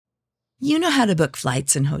You know how to book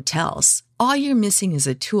flights and hotels. All you're missing is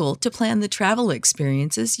a tool to plan the travel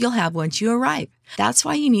experiences you'll have once you arrive. That's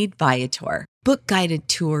why you need Viator. Book guided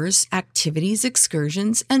tours, activities,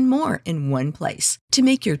 excursions, and more in one place to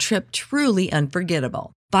make your trip truly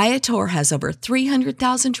unforgettable. Viator has over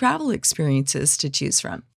 300,000 travel experiences to choose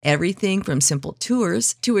from. Everything from simple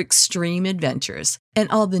tours to extreme adventures and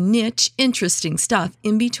all the niche, interesting stuff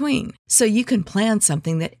in between. So you can plan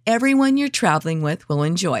something that everyone you're traveling with will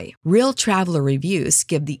enjoy. Real traveler reviews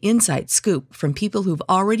give the inside scoop from people who've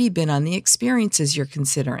already been on the experiences you're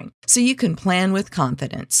considering. So you can plan with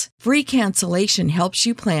confidence. Free cancellation helps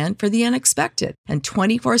you plan for the unexpected. And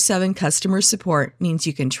 24/7 customer support means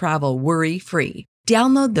you can travel worry-free.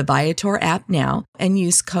 Download the Viator app now and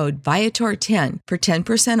use code Viator10 for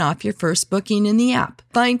 10% off your first booking in the app.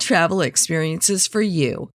 Find travel experiences for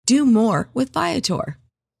you. Do more with Viator.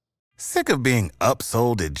 Sick of being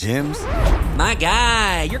upsold at gyms? My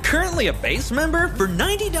guy, you're currently a base member? For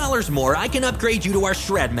 $90 more, I can upgrade you to our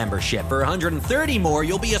Shred membership. For $130 more,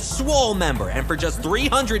 you'll be a Swole member. And for just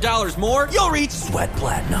 $300 more, you'll reach Sweat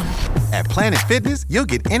Platinum. At Planet Fitness, you'll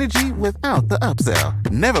get energy without the upsell.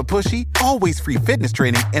 Never pushy, always free fitness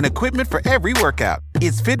training and equipment for every workout.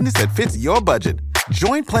 It's fitness that fits your budget.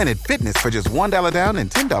 Join Planet Fitness for just $1 down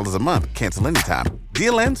and $10 a month. Cancel anytime.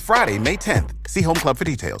 Deal ends Friday, May 10th. See Home Club for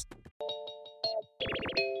details.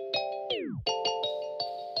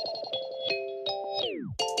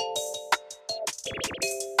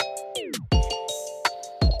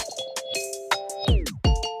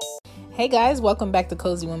 Hey guys, welcome back to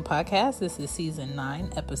Cozy One Podcast. This is season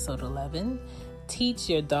 9, episode 11. Teach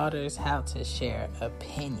your daughters how to share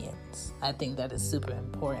opinions. I think that is super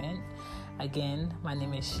important. Again, my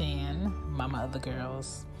name is Shan, mama of the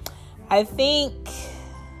girls. I think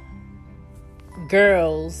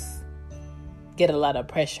girls get a lot of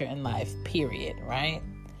pressure in life, period, right?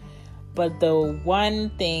 But the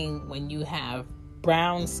one thing when you have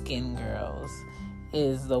brown skinned girls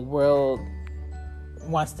is the world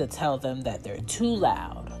wants to tell them that they're too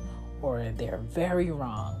loud, or they're very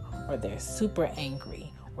wrong, or they're super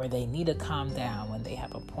angry, or they need to calm down when they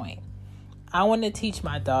have a point. I want to teach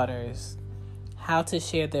my daughters how to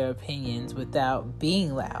share their opinions without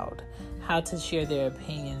being loud, how to share their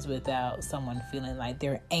opinions without someone feeling like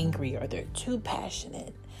they're angry or they're too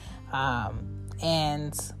passionate.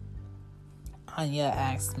 And Anya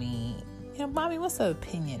asked me, Mommy, what's an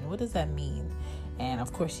opinion? What does that mean? And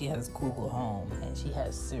of course she has Google Home and she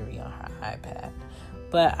has Siri on her iPad.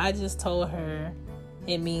 But I just told her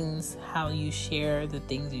it means how you share the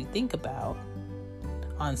things you think about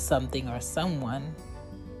on something or someone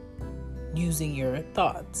using your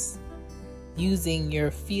thoughts, using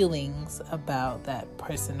your feelings about that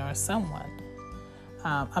person or someone.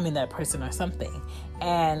 That person or something.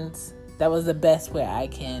 And that was the best way I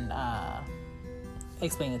can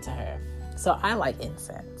explain it to her. So I like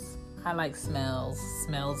incense. I like smells.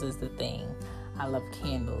 Smells is the thing. I love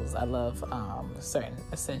candles. I love certain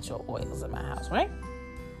essential oils in my house, right?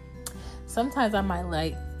 Sometimes I might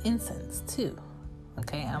like incense too.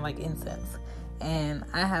 Okay, I like incense. And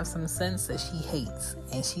I have some scents that she hates.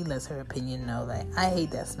 And she lets her opinion know that I hate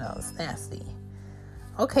that smell. It's nasty.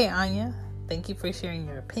 Okay, Anya, thank you for sharing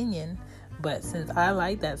your opinion. But since I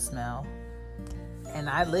like that smell and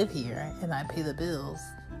I live here and I pay the bills,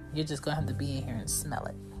 you're just going to have to be in here and smell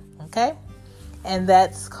it. Okay? And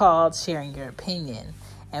that's called sharing your opinion.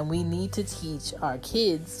 And we need to teach our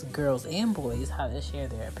kids, girls and boys, how to share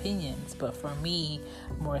their opinions. But for me,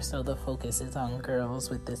 more so the focus is on girls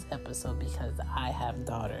with this episode because I have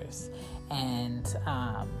daughters. And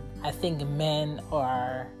I think men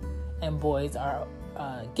and boys are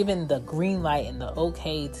given the green light and the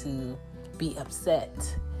okay to be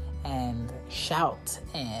upset and shout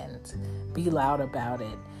and be loud about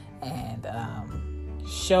it and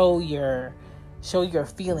show your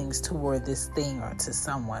feelings toward this thing or to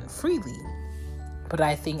someone freely. But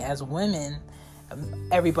I think as women,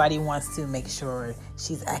 everybody wants to make sure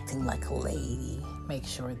she's acting like a lady, make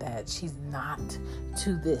sure that she's not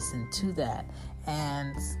to this and to that.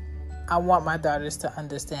 And I want my daughters to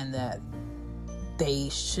understand that they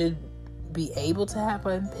should be able to have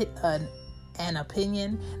an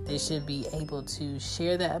opinion. They should be able to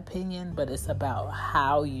share that opinion, but it's about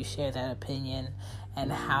how you share that opinion and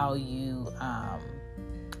how you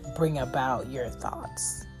bring about your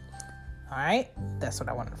thoughts. All right? That's what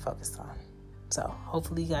I wanted to focus on. So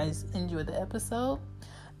hopefully you guys enjoyed the episode.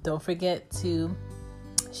 Don't forget to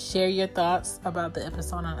share your thoughts about the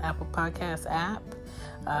episode on Apple Podcasts app.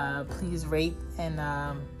 Please rate and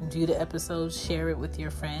view the episode. Share it with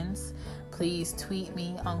your friends. Please tweet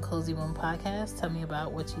me on Cozy One Podcast. Tell me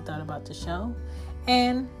about what you thought about the show.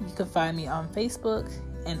 And you can find me on Facebook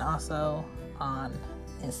and also on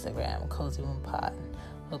Instagram, Cozy Womb Pod.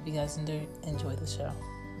 Hope you guys enjoy the show.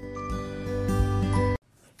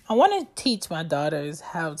 I want to teach my daughters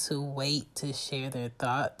how to wait to share their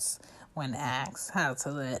thoughts when asked, how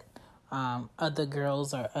to let other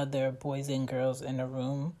girls or other boys and girls in the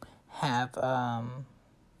room have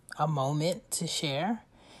a moment to share,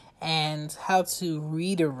 and how to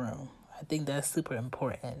read a room. I think that's super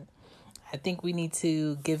important. I think we need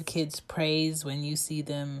to give kids praise when you see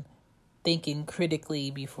them thinking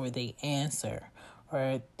critically before they answer,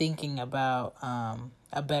 or thinking about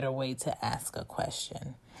a better way to ask a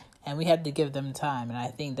question. And we have to give them time. And I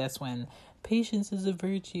think that's when patience is a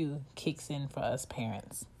virtue kicks in for us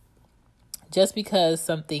parents. Just because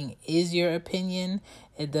something is your opinion,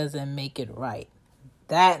 it doesn't make it right.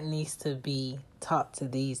 That needs to be taught to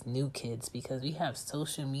these new kids, because we have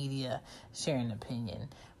social media sharing opinion.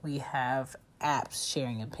 We have apps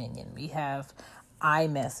sharing opinion. We have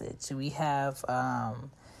iMessage. We have,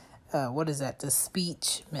 the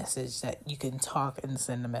speech message that you can talk and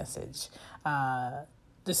send a message.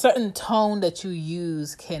 The certain tone that you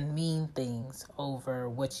use can mean things over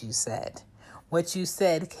what you said. What you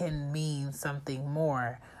said can mean something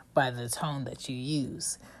more by the tone that you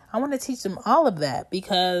use. I want to teach them all of that,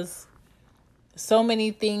 because so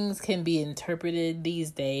many things can be interpreted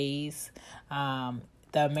these days. The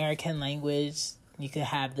American language, you could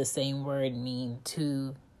have the same word mean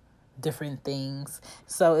two different things.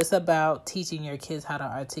 So it's about teaching your kids how to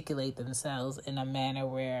articulate themselves in a manner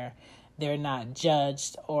where they're not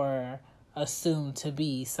judged or assumed to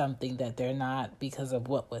be something that they're not because of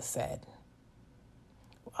what was said.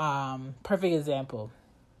 Perfect example,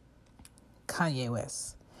 Kanye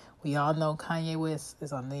West. We all know Kanye West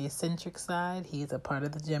is on the eccentric side. He's a part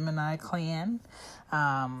of the Gemini clan.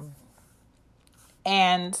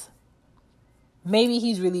 And maybe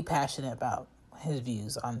he's really passionate about his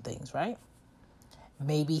views on things, right?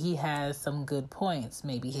 Maybe he has some good points.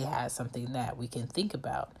 Maybe he has something that we can think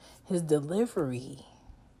about. His delivery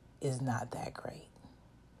is not that great.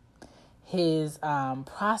 His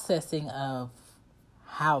processing of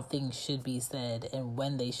how things should be said and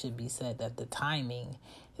when they should be said, that the timing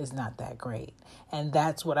is not that great. And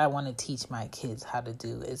that's what I want to teach my kids how to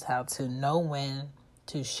do, is how to know when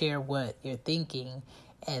to share what you're thinking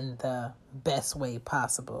in the best way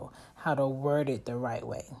possible, how to word it the right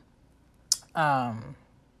way. I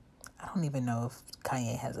don't even know if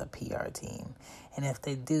Kanye has a PR team. And if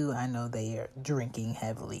they do, I know they are drinking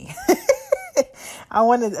heavily. I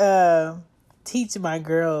want to teach my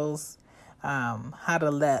girls how to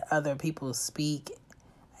let other people speak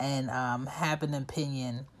and have an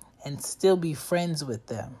opinion and still be friends with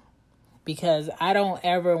them. Because I don't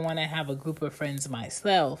ever want to have a group of friends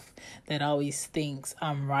myself that always thinks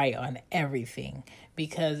I'm right on everything.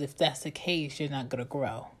 Because if that's the case, you're not going to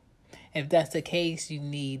grow. If that's the case, you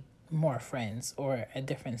need more friends or a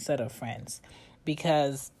different set of friends.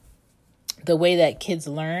 Because the way that kids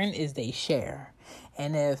learn is they share.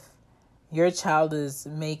 And if your child is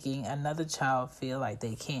making another child feel like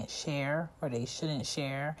they can't share or they shouldn't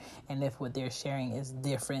share, and if what they're sharing is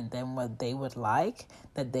different than what they would like,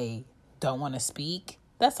 that they don't want to speak,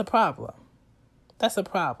 that's a problem. That's a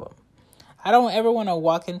problem. I don't ever want to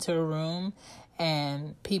walk into a room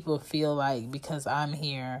and people feel like because I'm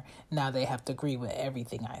here, now they have to agree with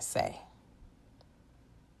everything I say.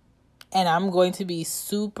 And I'm going to be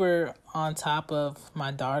super on top of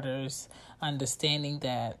my daughters, understanding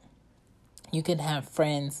that you can have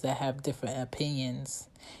friends that have different opinions.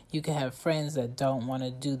 You can have friends that don't want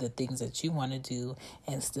to do the things that you want to do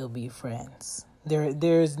and still be friends.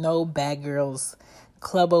 There's no bad girls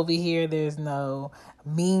club over here. There's no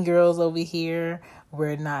mean girls over here.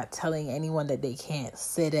 We're not telling anyone that they can't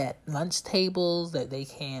sit at lunch tables, that they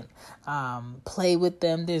can't play with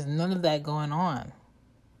them. There's none of that going on.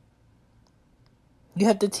 You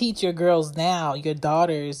have to teach your girls now, your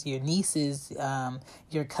daughters, your nieces,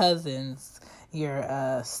 your cousins,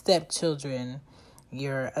 your stepchildren,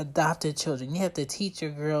 your adopted children. You have to teach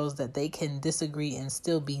your girls that they can disagree and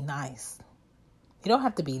still be nice. You don't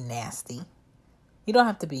have to be nasty. You don't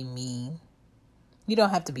have to be mean. You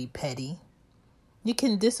don't have to be petty. You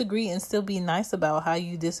can disagree and still be nice about how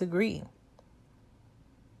you disagree.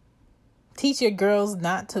 Teach your girls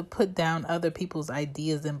not to put down other people's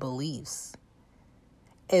ideas and beliefs.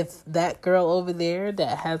 If that girl over there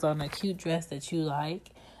that has on a cute dress that you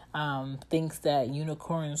like thinks that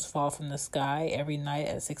unicorns fall from the sky every night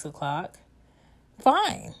at 6 o'clock,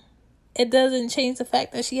 fine. It doesn't change the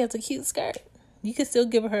fact that she has a cute skirt. You can still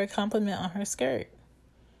give her a compliment on her skirt.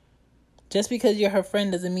 Just because you're her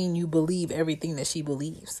friend doesn't mean you believe everything that she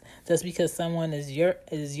believes. Just because someone is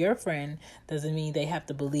your friend doesn't mean they have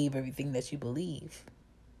to believe everything that you believe.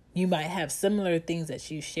 You might have similar things that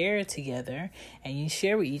you share together and you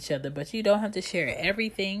share with each other, but you don't have to share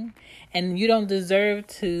everything, and you don't deserve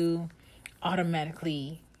to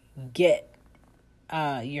automatically get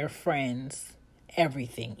your friends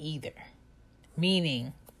everything either.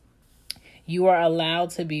 Meaning, you are allowed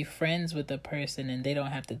to be friends with a person and they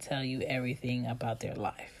don't have to tell you everything about their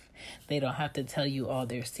life. They don't have to tell you all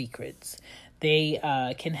their secrets. They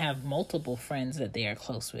can have multiple friends that they are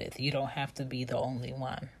close with. You don't have to be the only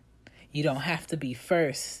one. You don't have to be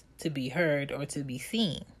first to be heard or to be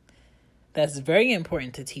seen. That's very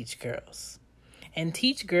important to teach girls. And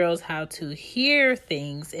teach girls how to hear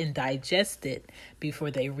things and digest it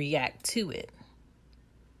before they react to it.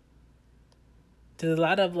 There's a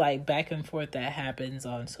lot of back and forth that happens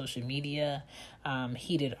on social media,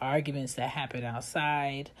 heated arguments that happen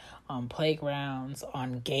outside, on playgrounds,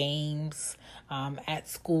 on games, at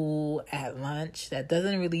school, at lunch. That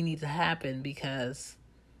doesn't really need to happen, because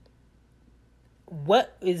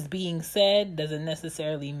what is being said doesn't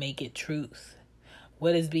necessarily make it truth.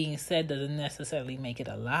 What is being said doesn't necessarily make it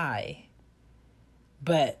a lie.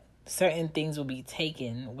 But certain things will be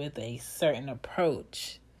taken with a certain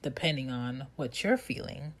approach depending on what you're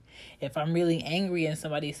feeling. If I'm really angry and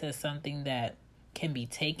somebody says something that can be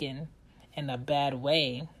taken in a bad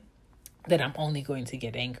way, then I'm only going to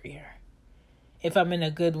get angrier. If I'm in a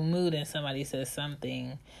good mood and somebody says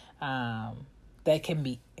something that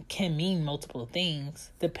can mean multiple things,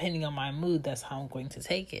 depending on my mood, that's how I'm going to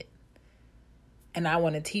take it. And I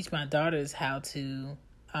want to teach my daughters how to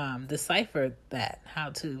decipher that, how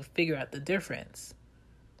to figure out the difference.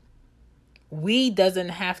 We doesn't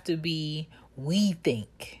have to be we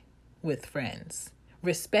think with friends.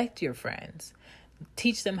 Respect your friends.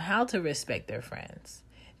 Teach them how to respect their friends.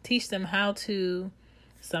 Teach them how to,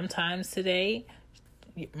 sometimes today,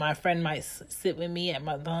 my friend might sit with me at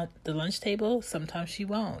the lunch table. Sometimes she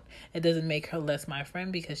won't. It doesn't make her less my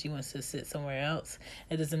friend because she wants to sit somewhere else.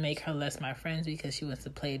 It doesn't make her less my friend because she wants to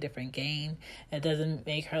play a different game. It doesn't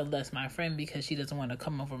make her less my friend because she doesn't want to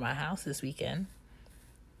come over my house this weekend.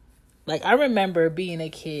 I remember being a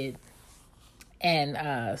kid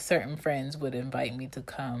and certain friends would invite me to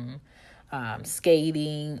come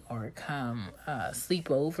skating or come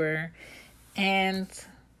sleep over. And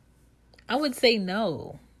I would say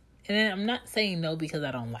no. And I'm not saying no because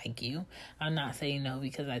I don't like you. I'm not saying no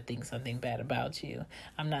because I think something bad about you.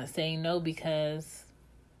 I'm not saying no because,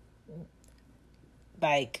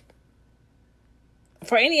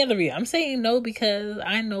 for any other reason. I'm saying no because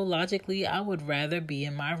I know logically I would rather be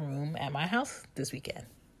in my room at my house this weekend.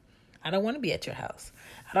 I don't want to be at your house.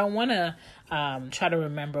 I don't want to try to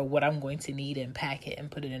remember what I'm going to need and pack it and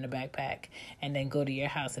put it in a backpack and then go to your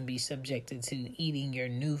house and be subjected to eating your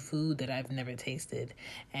new food that I've never tasted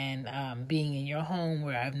and being in your home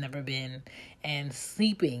where I've never been and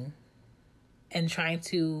sleeping and trying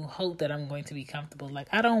to hope that I'm going to be comfortable.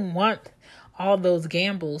 I don't want all those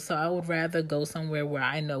gambles, so I would rather go somewhere where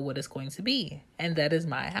I know what it's going to be, and that is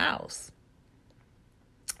my house.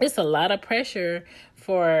 It's a lot of pressure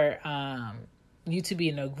for you to be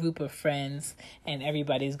in a group of friends and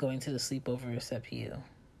everybody's going to the sleepover except you.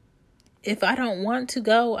 If I don't want to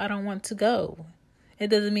go, I don't want to go. It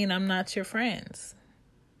doesn't mean I'm not your friends.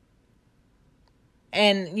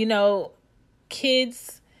 And,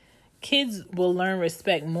 kids will learn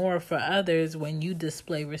respect more for others when you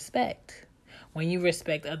display respect, when you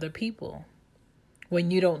respect other people, when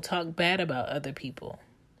you don't talk bad about other people,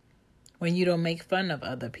 when you don't make fun of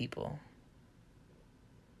other people.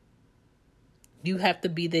 You have to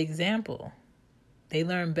be the example. They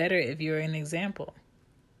learn better if you're an example.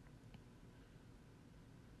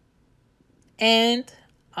 And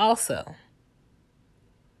also,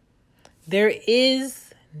 there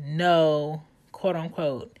is no, quote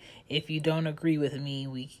unquote, if you don't agree with me,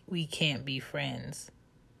 we can't be friends.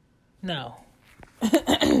 No.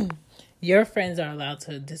 Your friends are allowed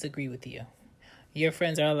to disagree with you. Your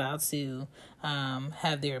friends are allowed to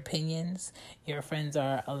have their opinions. Your friends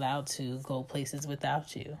are allowed to go places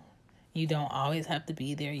without you. You don't always have to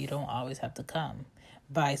be there. You don't always have to come.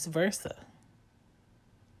 Vice versa.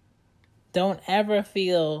 Don't ever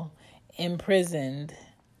feel imprisoned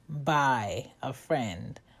by a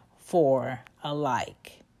friend for a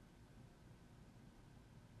like.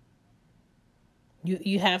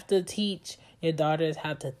 You have to teach your daughters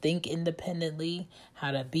how to think independently,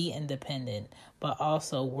 how to be independent, but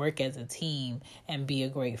also work as a team and be a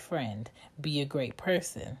great friend, be a great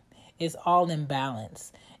person. It's all in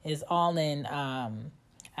balance. It's all in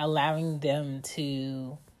allowing them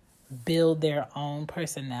to build their own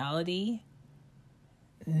personality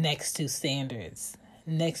next to standards,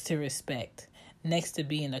 next to respect, next to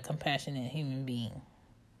being a compassionate human being.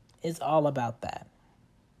 It's all about that.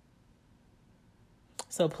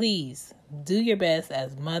 So please do your best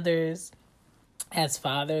as mothers, as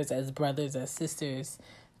fathers, as brothers, as sisters,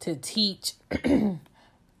 to teach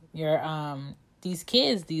your these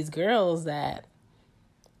kids, these girls, that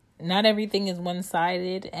not everything is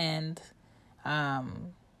one-sided, and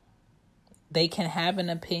they can have an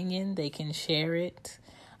opinion, they can share it.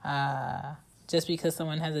 Just because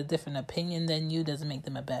someone has a different opinion than you doesn't make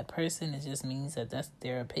them a bad person. It just means that that's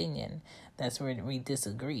their opinion. That's where we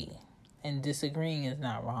disagree. And disagreeing is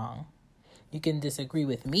not wrong. You can disagree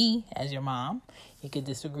with me as your mom. You could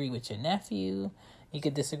disagree with your nephew. You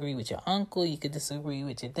could disagree with your uncle. You could disagree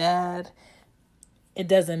with your dad. It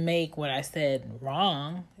doesn't make what I said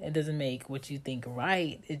wrong. It doesn't make what you think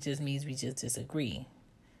right. It just means we just disagree.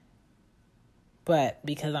 But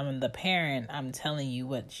because I'm the parent, I'm telling you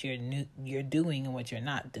what you're doing and what you're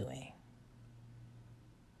not doing.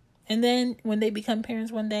 And then when they become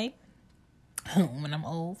parents one day, when I'm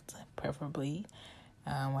old, preferably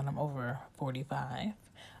when I'm over 45,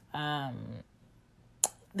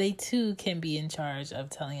 they too can be in charge of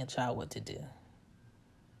telling a child what to do.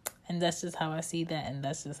 And that's just how I see that, and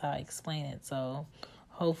that's just how I explain it. So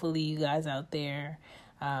hopefully you guys out there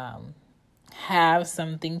have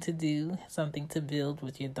something to do, something to build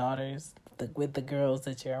with your daughters, with the girls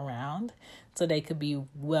that you're around, so they could be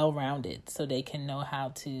well-rounded, so they can know how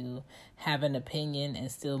to have an opinion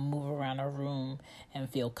and still move around a room and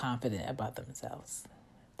feel confident about themselves.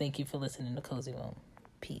 Thank you for listening to Cozy Womb.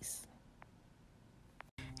 Peace.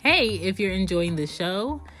 Hey, if you're enjoying the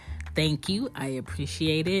show, thank you. I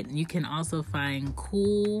appreciate it. You can also find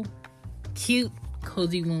cool, cute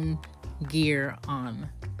Cozy Womb gear on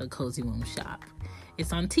the Cozy Womb shop.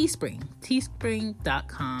 It's on Teespring,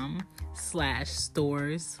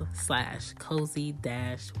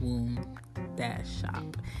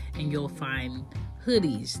 teespring.com/stores/cozy-womb-shop. And you'll find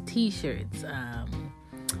hoodies, t-shirts,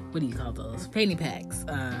 what do you call those? Fanny packs,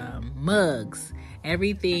 mugs,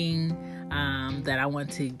 everything that I want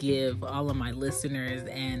to give all of my listeners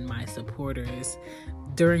and my supporters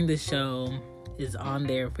during the show is on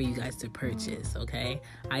there for you guys to purchase, okay?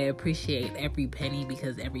 I appreciate every penny,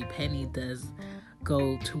 because every penny does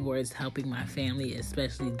go towards helping my family,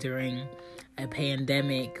 especially during a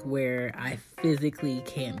pandemic where I physically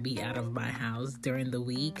can't be out of my house during the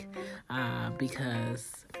week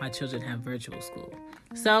because my children have virtual school.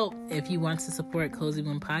 So if you want to support Cozy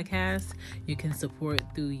Womb Podcast, you can support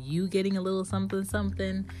through you getting a little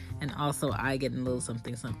something, and also I getting a little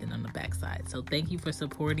something on the backside. So thank you for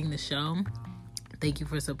supporting the show. Thank you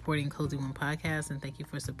for supporting Cozy Womb Podcast, and thank you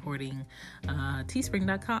for supporting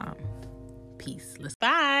teespring.com. Peace.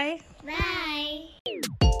 Bye. Bye.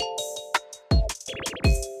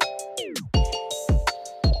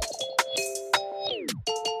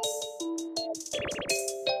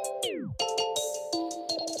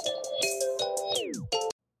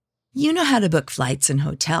 You know how to book flights and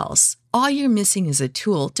hotels. All you're missing is a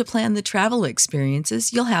tool to plan the travel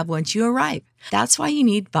experiences you'll have once you arrive. That's why you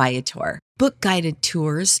need Viator. Book guided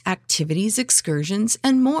tours, activities, excursions,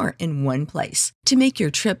 and more in one place to make your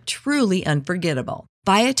trip truly unforgettable.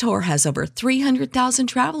 Viator has over 300,000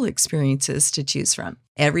 travel experiences to choose from.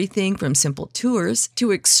 Everything from simple tours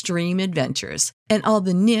to extreme adventures, and all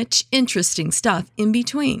the niche, interesting stuff in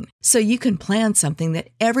between. So you can plan something that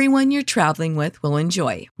everyone you're traveling with will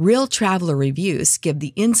enjoy. Real traveler reviews give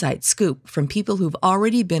the inside scoop from people who've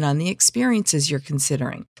already been on the experiences you're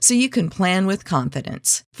considering. So you can plan with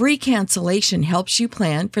confidence. Free cancellation helps you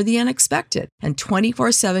plan for the unexpected. And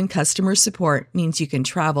 24/7 customer support means you can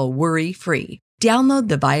travel worry-free. Download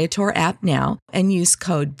the Viator app now and use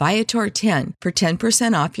code Viator10 for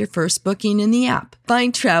 10% off your first booking in the app.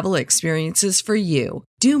 Find travel experiences for you.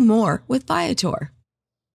 Do more with Viator.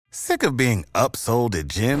 Sick of being upsold at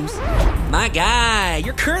gyms? My guy,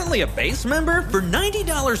 you're currently a base member? For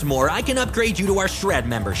 $90 more, I can upgrade you to our Shred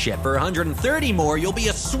membership. For $130 more, you'll be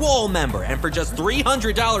a Swole member. And for just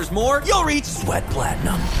 $300 more, you'll reach Sweat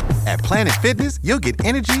Platinum. At Planet Fitness, you'll get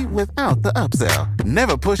energy without the upsell.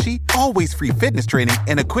 Never pushy, always free fitness training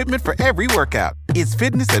and equipment for every workout. It's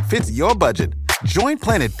fitness that fits your budget. Join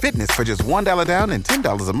Planet Fitness for just $1 down and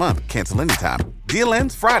 $10 a month. Cancel anytime. Deal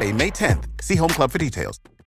ends Friday, May 10th. See Home Club for details.